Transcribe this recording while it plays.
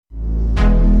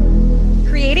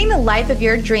life of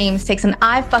your dreams takes an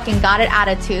I fucking got it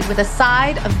attitude with a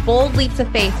side of bold leaps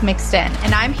of faith mixed in,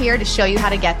 and I'm here to show you how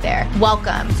to get there.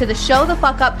 Welcome to the Show the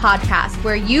Fuck Up podcast,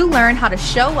 where you learn how to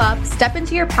show up, step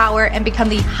into your power, and become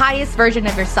the highest version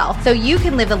of yourself so you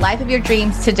can live the life of your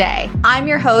dreams today. I'm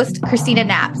your host, Christina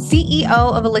Knapp, CEO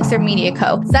of Elixir Media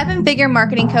Co., 7-figure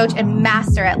marketing coach and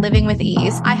master at living with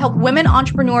ease. I help women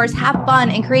entrepreneurs have fun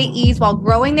and create ease while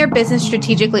growing their business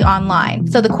strategically online.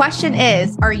 So the question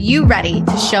is, are you ready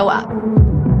to show up?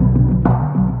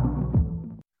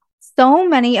 So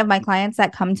many of my clients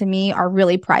that come to me are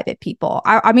really private people.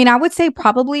 I mean, I would say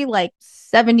probably like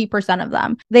 70% of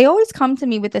them. They always come to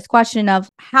me with this question of,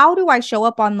 how do I show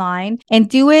up online and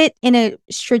do it in a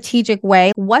strategic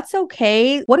way? What's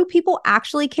okay? What do people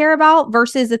actually care about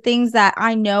versus the things that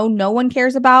I know no one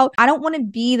cares about? I don't want to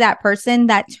be that person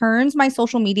that turns my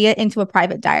social media into a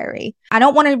private diary. I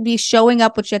don't want to be showing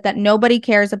up with shit that nobody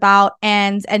cares about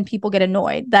and people get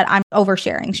annoyed that I'm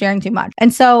oversharing, sharing too much.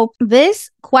 And so this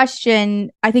question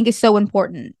I think is so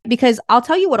important, because I'll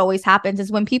tell you what always happens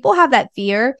is when people have that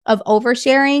fear of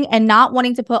oversharing and not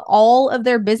wanting to put all of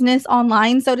their business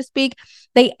online, so to speak,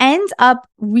 they end up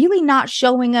really not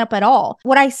showing up at all.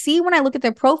 What I see when I look at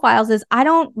their profiles is I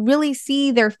don't really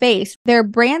see their face. Their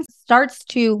brand starts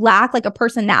to lack like a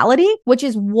personality, which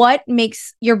is what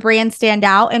makes your brand stand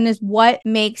out and is what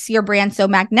makes your brand so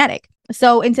magnetic.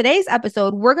 So in today's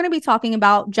episode, we're going to be talking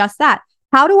about just that.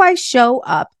 How do I show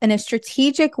up in a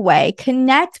strategic way,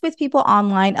 connect with people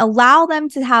online, allow them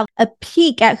to have a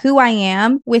peek at who I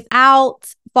am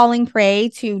without falling prey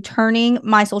to turning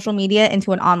my social media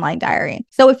into an online diary?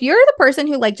 So if you're the person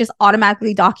who like just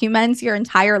automatically documents your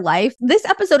entire life, this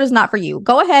episode is not for you.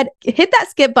 Go ahead, hit that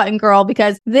skip button, girl,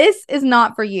 because this is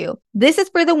not for you. This is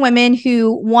for the women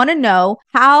who want to know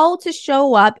how to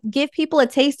show up, give people a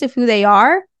taste of who they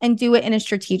are, and do it in a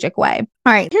strategic way.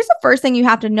 All right, here's the first thing you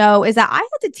have to know is that I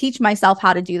had to teach myself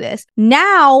how to do this.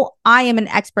 Now I am an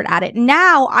expert at it.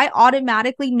 Now I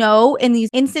automatically know in these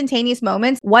instantaneous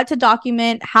moments what to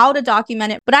document, how to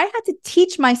document it, but I had to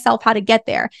teach myself how to get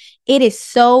there. It is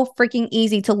so freaking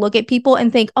easy to look at people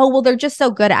and think, oh, well, they're just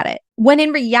so good at it. When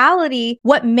in reality,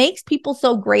 what makes people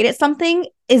so great at something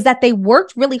is that they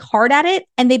worked really hard at it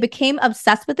and they became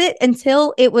obsessed with it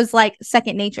until it was like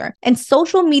second nature. And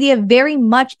social media very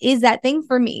much is that thing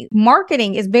for me.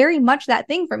 Marketing is very much that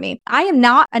thing for me. I am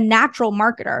not a natural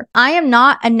marketer. I am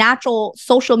not a natural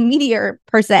social media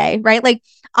per se, right? Like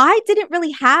I didn't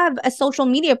really have a social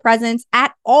media presence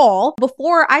at all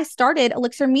before I started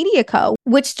Elixir Media Co.,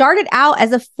 which started out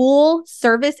as a full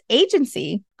service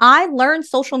agency. I learned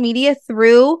social media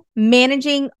through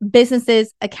managing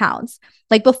businesses' accounts.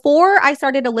 Like before I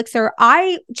started Elixir,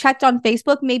 I checked on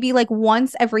Facebook maybe like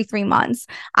once every 3 months.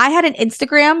 I had an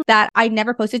Instagram that I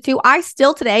never posted to. I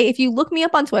still today, if you look me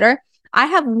up on Twitter, I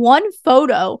have one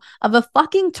photo of a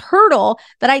fucking turtle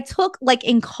that I took like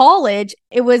in college.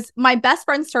 It was my best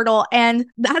friend's turtle, and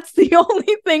that's the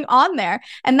only thing on there.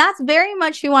 And that's very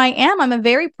much who I am. I'm a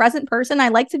very present person. I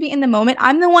like to be in the moment.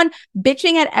 I'm the one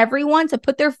bitching at everyone to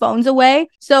put their phones away.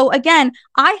 So again,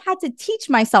 I had to teach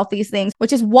myself these things,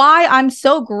 which is why I'm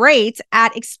so great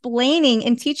at explaining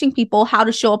and teaching people how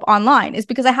to show up online, is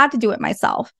because I had to do it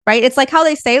myself, right? It's like how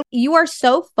they say, you are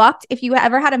so fucked if you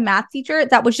ever had a math teacher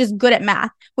that was just good at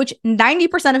math, which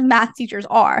 90% of math teachers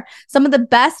are. Some of the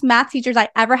best math teachers I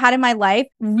ever had in my life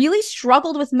really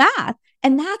struggled with math.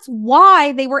 And that's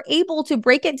why they were able to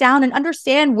break it down and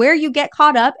understand where you get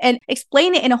caught up and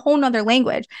explain it in a whole nother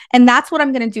language. And that's what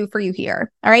I'm going to do for you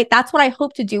here. All right. That's what I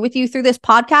hope to do with you through this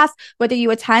podcast, whether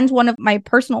you attend one of my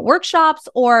personal workshops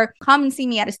or come and see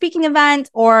me at a speaking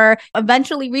event or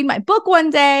eventually read my book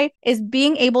one day, is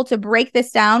being able to break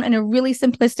this down in a really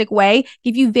simplistic way,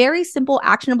 give you very simple,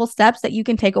 actionable steps that you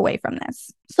can take away from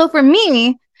this. So for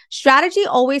me, strategy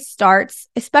always starts,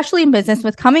 especially in business,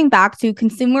 with coming back to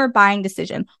consumer buying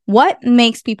decision. What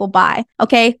makes people buy?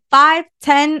 Okay, 5,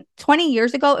 10, 20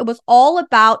 years ago, it was all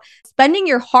about spending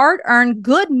your hard-earned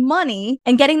good money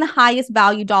and getting the highest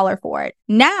value dollar for it.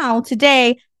 Now,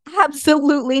 today,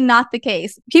 absolutely not the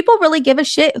case. People really give a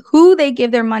shit who they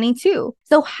give their money to.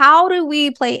 So how do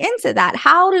we play into that?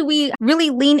 How do we really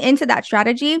lean into that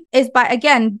strategy? Is by,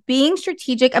 again, being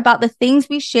strategic about the things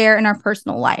we share in our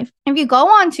personal life. If you go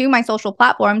on to my social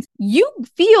platforms, you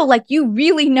feel like you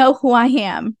really know who I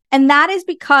am. And that is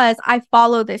because I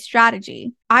follow this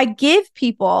strategy. I give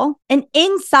people an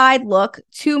inside look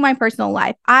to my personal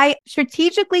life. I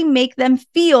strategically make them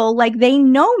feel like they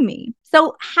know me.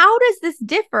 So how does this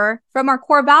differ from our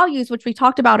core values, which we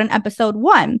talked about in episode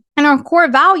 1? And our core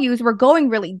values, we're going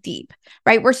really deep,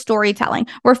 right? We're storytelling.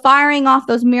 We're firing off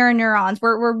those mirror neurons.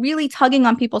 We're really tugging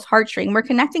on people's heartstring. We're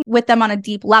connecting with them on a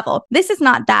deep level. This is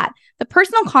not that. The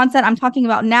personal content I'm talking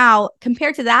about now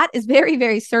compared to that is very,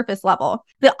 very surface level.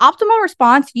 The optimal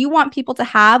response you want people to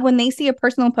have when they see a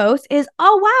personal post is,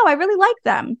 oh, wow, I really like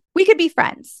them. We could be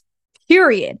friends,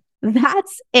 period.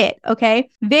 That's it. Okay.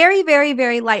 Very, very,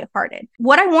 very lighthearted.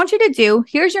 What I want you to do,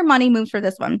 here's your money moves for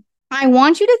this one. I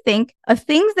want you to think of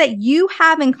things that you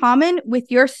have in common with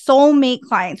your soulmate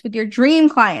clients, with your dream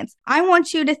clients. I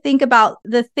want you to think about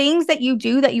the things that you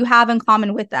do that you have in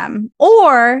common with them.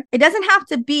 Or it doesn't have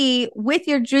to be with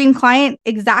your dream client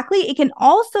exactly. It can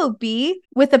also be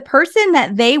with the person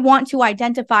that they want to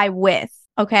identify with.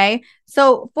 Okay.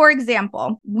 So for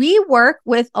example, we work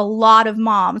with a lot of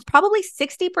moms. Probably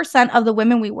 60% of the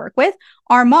women we work with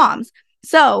are moms.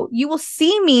 So you will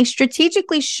see me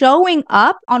strategically showing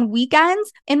up on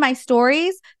weekends in my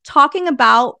stories, talking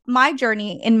about my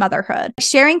journey in motherhood,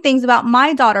 sharing things about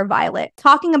my daughter, Violet,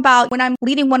 talking about when I'm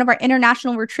leading one of our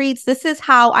international retreats, this is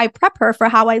how I prep her for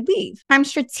how I leave. I'm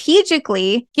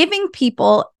strategically giving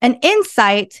people an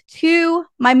insight to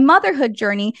my motherhood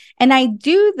journey. And I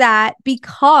do that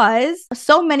because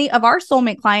so many of our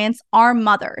soulmate clients are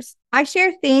mothers. I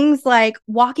share things like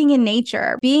walking in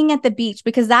nature, being at the beach,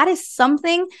 because that is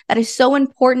something that is so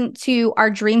important to our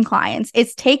dream clients.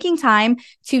 It's taking time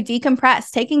to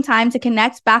decompress, taking time to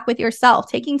connect back with yourself,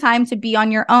 taking time to be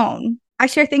on your own. I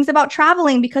share things about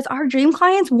traveling because our dream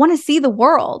clients want to see the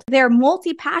world. They're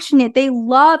multi-passionate. They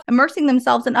love immersing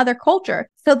themselves in other culture.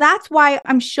 So that's why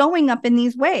I'm showing up in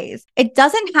these ways. It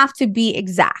doesn't have to be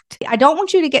exact. I don't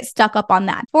want you to get stuck up on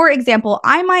that. For example,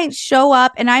 I might show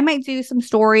up and I might do some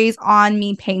stories on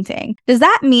me painting. Does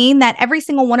that mean that every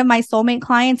single one of my soulmate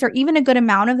clients or even a good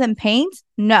amount of them paint?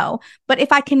 No. But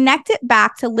if I connect it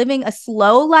back to living a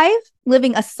slow life,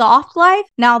 living a soft life,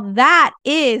 now that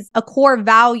is a core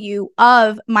value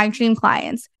of my dream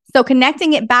clients. So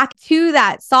connecting it back to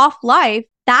that soft life,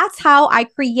 that's how I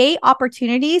create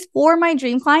opportunities for my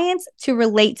dream clients to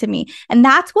relate to me. And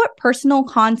that's what personal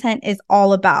content is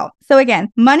all about. So again,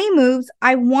 money moves.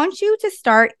 I want you to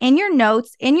start in your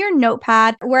notes, in your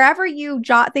notepad, wherever you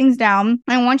jot things down.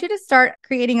 I want you to start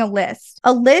creating a list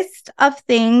of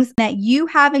things that you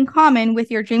have in common with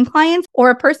your dream clients or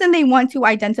a person they want to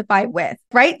identify with.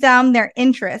 Write down their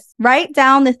interests, write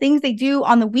down the things they do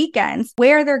on the weekends,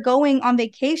 where they're going on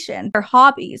vacation, their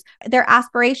hobbies, their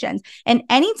aspirations. And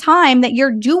anytime that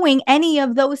you're doing any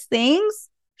of those things,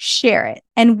 share it.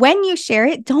 And when you share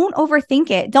it, don't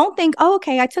overthink it. Don't think, oh,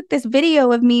 okay, I took this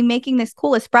video of me making this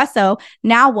cool espresso.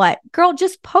 Now what? Girl,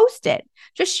 just post it.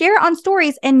 Just share it on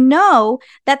stories and know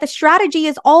that the strategy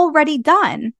is already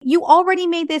done. You already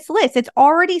made this list. It's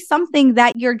already something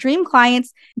that your dream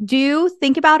clients do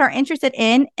think about, are interested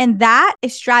in, and that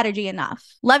is strategy enough.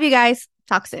 Love you guys.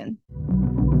 Talk soon.